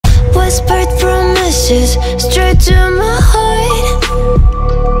whispered promises straight to my heart.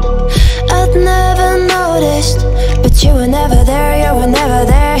 I'd never noticed, but you were never there, you were never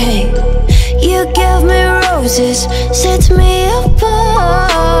there. Hey, you gave me roses, set me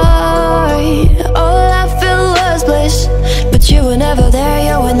apart. All I feel was bliss, but you were never there,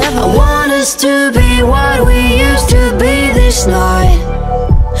 you were never there. I want us to be what we used to be this night.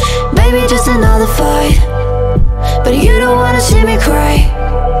 Baby, just another fight, but you don't wanna see me cry.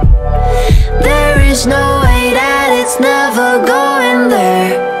 There is no way that it's never going there.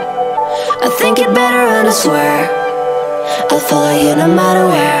 I think it better and I swear I'll follow you no matter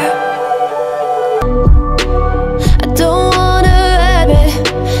where. I don't wanna admit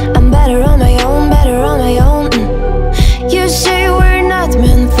I'm better on my own, better on my own. You say we're not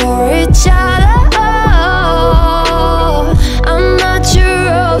meant for each other. I'm not sure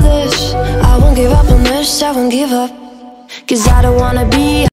of this. I won't give up on this, I won't give up. 'Cause I don't wanna be